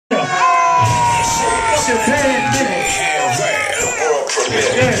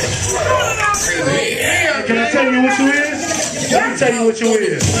tell you what you is? Let me tell you what you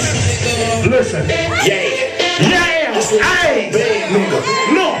is. Listen. Yeah. Hey.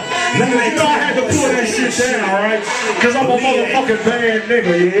 Look. You know I had to pull that shit down, right? Cause I'm a motherfucking bad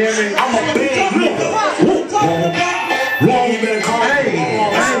nigga, you hear me? I'm a bad nigga. Wrong, you better call me.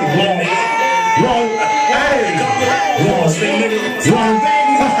 Wrong.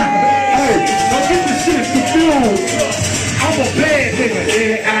 Hey, don't get the shit confused. I'm a bad nigga,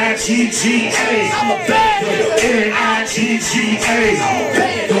 N-I-G-G-A. I'm a bad nigga, N-I-G-G-A.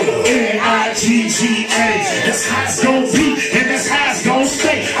 N-I-G-G-A. That's how it's gon' be, and that's how it's gon'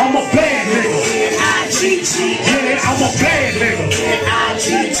 stay. I'm a bad nigga, N-I-G-G. Yeah, I'm a bad nigga,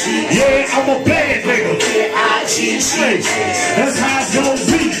 N-I-G-G. Yeah, I'm a bad nigga, N-I-G-G. That's how it's gon'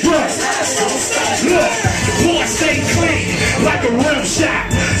 be, look, the boy stay clean like a rim shot.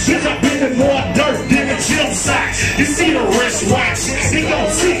 Bitch, I've been in more dirt than a gym sock. You see the wristwatch, it gon'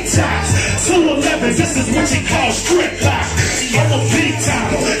 TikTok. 211, this is what you call strip lock. I'm a big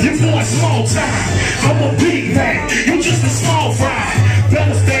time, you boy small time. I'm a big man, you just a small fry.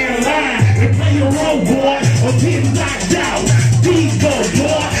 Better stay in line and play your role, boy, or get knocked out. These go,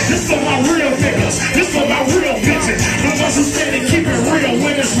 boy, this for my real niggas, this for my real bitches. The ones who said they keep it real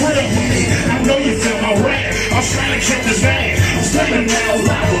when it's real for me. I know you feel my rap, I'm trying to catch this man. I'm standing now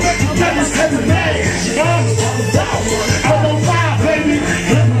loud, you better stay the man. I'm on fire, baby,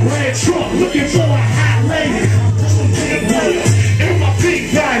 in my red truck, looking for a hot lady. In my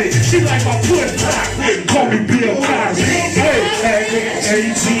big body, she like my foot top. Call me Bill Cosby.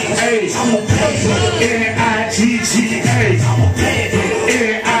 N-I-G-G-A. I'm a bad nigga. N-I-G-G-A. I'm a bad nigga.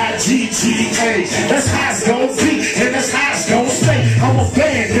 N-I-G-G-A. That's how it's gon' be, and that's how it's gon' stay. I'm a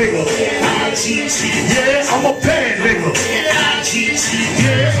bad nigga. N-I-G-G. Yeah, I'm a bad nigga. N-I-G-G.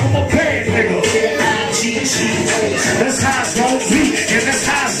 Yeah, I'm a bad nigga. N-I-G-G. That's how it's gon' be, and that's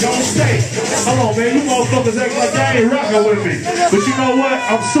how it's gon' stay. Hold on, man, you motherfuckers act like y'all ain't rockin' with me. But you know what?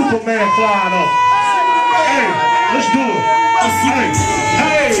 I'm Superman flying up. Hey, let's do it.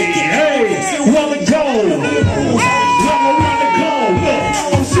 Hey, wanna go? Wanna go? Look,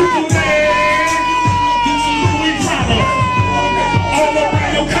 I'm Superman. We follow all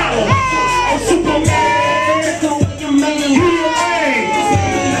around your collar. I'm Superman. Real man.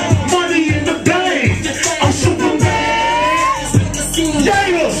 Money in the bank. I'm Superman.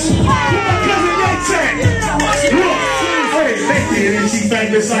 James, my cousin Nate. Look, hey, and she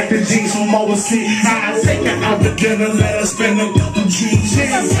famous like the jeans from overseas. I take her out to dinner, let her spend a couple G's.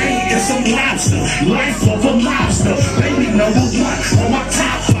 Champagne and some lobster, life of a lobster. Baby number one on my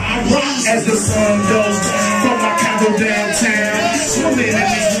top 5 rock as the sun goes down. From my condo downtown, swimming in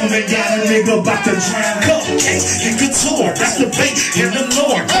these women, got a nigga about to drown. Cupcakes and couture, that's the bait in the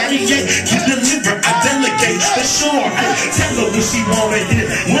Lord. 38, you deliver, I delegate the shore. Hey, tell her what she wanna hear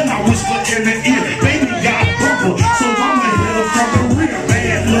when I whisper in the ear. Baby got bumper, so I'ma hit her from the rear.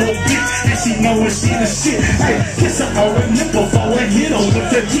 Bad little bitch, and she know when she the shit. Hey, kiss her on the nipple for a hit on with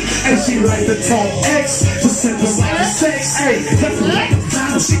the heat. And she like to talk X, to synthesize sex. Hey, that's like a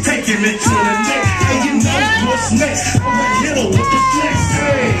time, she taking it to the neck. Hey, you know what's next? I'ma hit her with the flex.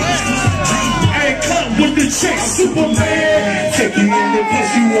 Hey, cut with the check, Superman. Take you in the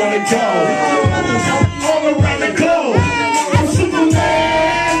place you wanna go. All around the globe, I'm Superman.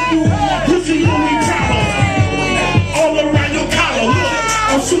 Put your Louis collar all around your collar. Look,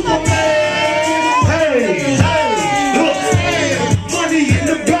 I'm Superman. Hey, look, money in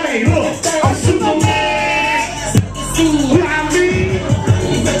the bank. Look, I'm Superman. What I mean?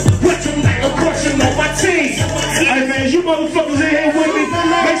 What's your name? A question on my team. Hey man, you motherfuckers in here with me?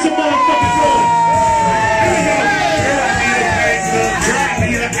 Make some motherfucking noise.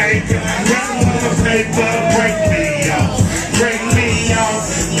 Paper, break me off, break me off,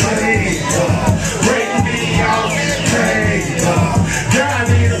 paper, break me off, paper. Girl, I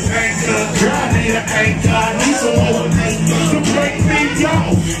need a paper, girl, I need an anchor, I need some more paper to break me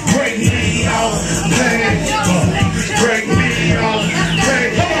off, break me off, paper, break me off,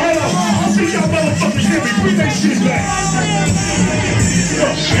 paper. Hold on, see y'all motherfuckers hear me, bring that shit back.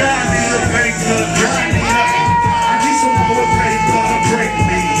 Girl, I need a paper, girl, I need an anchor, I need some more paper to break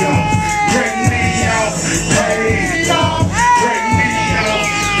me off. Break me off,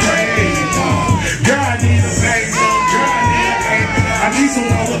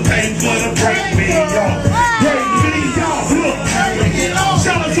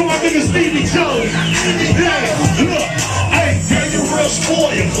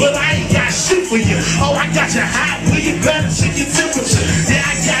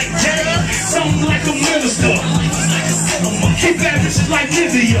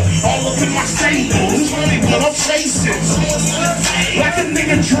 all up in my stable. Money what I'm chasing, like a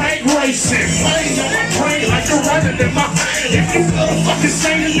nigga drag racing. Playing on my brain like you're running in my. If you motherfucking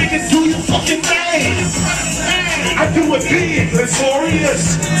say it, nigga, do your fucking thing. I do it big,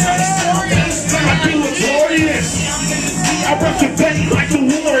 notorious. I do it glorious. I rep the bank like the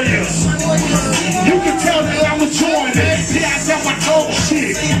Warriors. You can tell that I'm enjoying it. Yeah, I got my own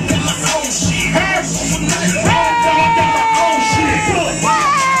shit. Hey, I got my own shit. Look,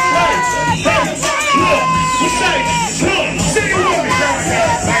 hey, look, we say, look, sing it with me.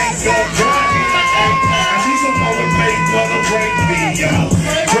 Thank God, I need some motivate, brother, break me up.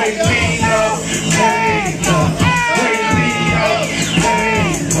 Break me up, break up. Break me up,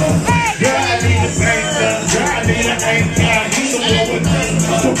 break up. God, I need a banker. God, I need an anchor. He's the one with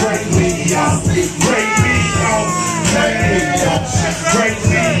to break me up. Break me up, break up. Break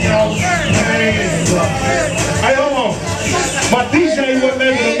me up, break up. Hey, hold on. My DJ wasn't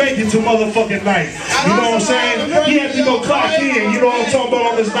able to make it to motherfucking night. You know what I'm saying? He had to go clock in. You know what I'm talking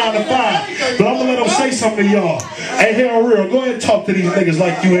about on this 9 to 5. But I'm gonna let him say something to y'all. Hey, Hell Real, go ahead and talk to these niggas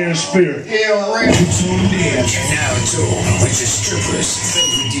like you here in spirit. Hell Real. You tuned in. Now tuned with your strippers.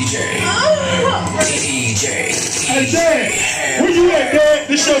 DJ. Hey, Dad, where you at, Dad?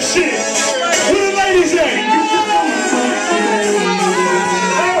 This your shit. Where the ladies at?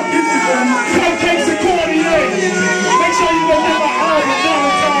 Cupcakes and Cordier. Make sure you go get my album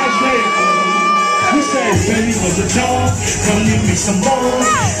Valentine's Day. We say, baby, was a dog. Come give me some more.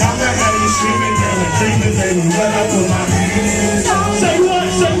 I'ma have you screaming, girl, and dreaming, baby, when I put my hands on. Say what?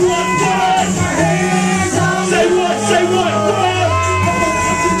 Say what? What? Say what? Say what? What?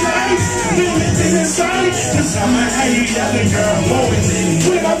 Inside, cause I'ma have you yelling, girl, blowing me.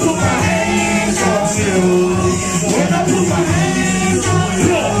 When I put my hands on you, when I put my hands on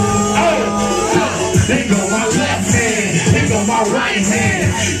you, they go my left hand, they go my right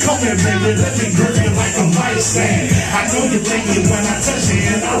hand. Come here, baby, let me grip you like a mic stand. I know you think it when I touch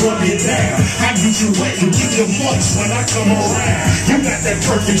it and I rub it down. I get you wet and get you moist when I come around. You got that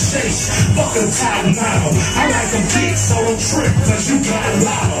perfect shape, fuck a tight model. I like them big, so don't trip, cause you got a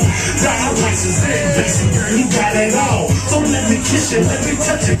lot of dialects is in, basic girl, you got it all. So let me kiss you, let me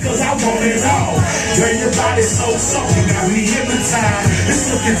touch it, cause I want it all. Girl, your body's so soft, you got me hypnotized.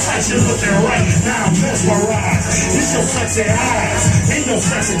 It's looking tight, you're looking right, now I'm mesmerized. It's your sexy eyes, ain't no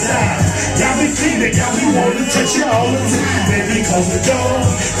sexy eyes. Got me feeling, got me wanting to touch you all the time. Baby, close the door,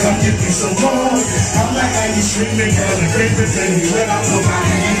 come get me some more. I'ma have you screaming, girl, and creeping, baby, when I put my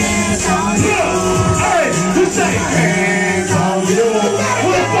hands on you. Look, hey, you say hands on you.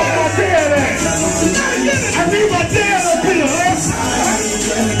 Where the fuck my dad at? I need my dad up here, huh?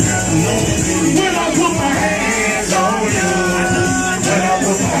 When I put my hands on you. When I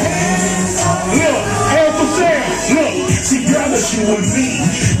put my hands on you. Look, hand for Sam, look. See, girl, it's you and me.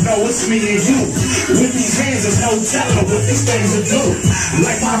 No, it's me and you. With these hands, there's no telling what these things will do.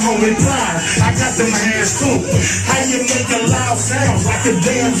 Like my homie Prime, I got them hands too. How you make a loud sounds like a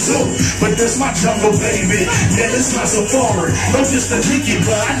damn zoo. But this my jungle, baby. Yeah, this my safari. No, just a Nicky,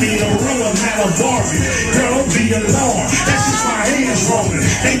 but I need a real amount of Barbie. Girl, don't be alarmed. That's just my hands rolling.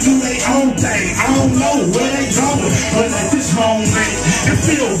 They do their own thing. I don't know where they going. But at this moment, it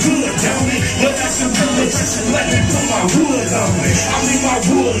feel good, don't it? But that's some good attention. Let me put my wood on it. I need my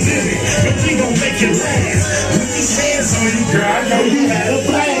wood in it. But we gon' make it last. With these hands on you, girl, I know you had a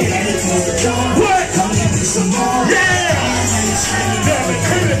plan. What? Come give me some more. Yeah! Girl, the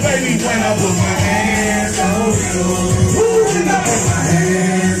cricket, baby, when I put my hands on you. When I put my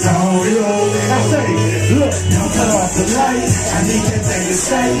hands on you. I say, look, don't cut off the light. I need that thing to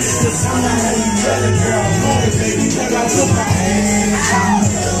say. Cause I'm not how you let a girl know it, baby, when I put my hands on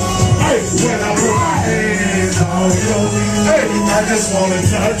you. Hey, when I put my hands on you. Hey, I just wanna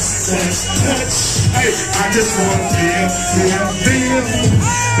touch. Hey, I just wanna feel.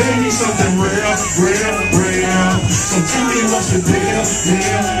 Baby, something real. So tell me what's the deal.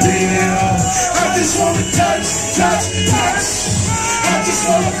 I just wanna touch. I just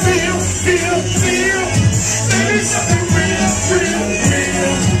wanna feel. Baby, something real.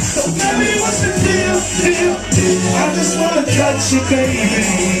 So tell me what's the deal. I just wanna touch you,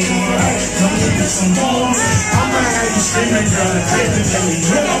 baby. Come give me some more. I'ma have you screaming, girl, and baby,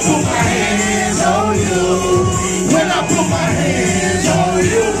 when I put my hands on you. When I put my hands on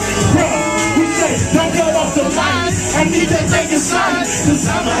you. Bro, we say, don't cut off the light. I need that thing inside. Cause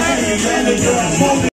I'ma have you, baby, girl.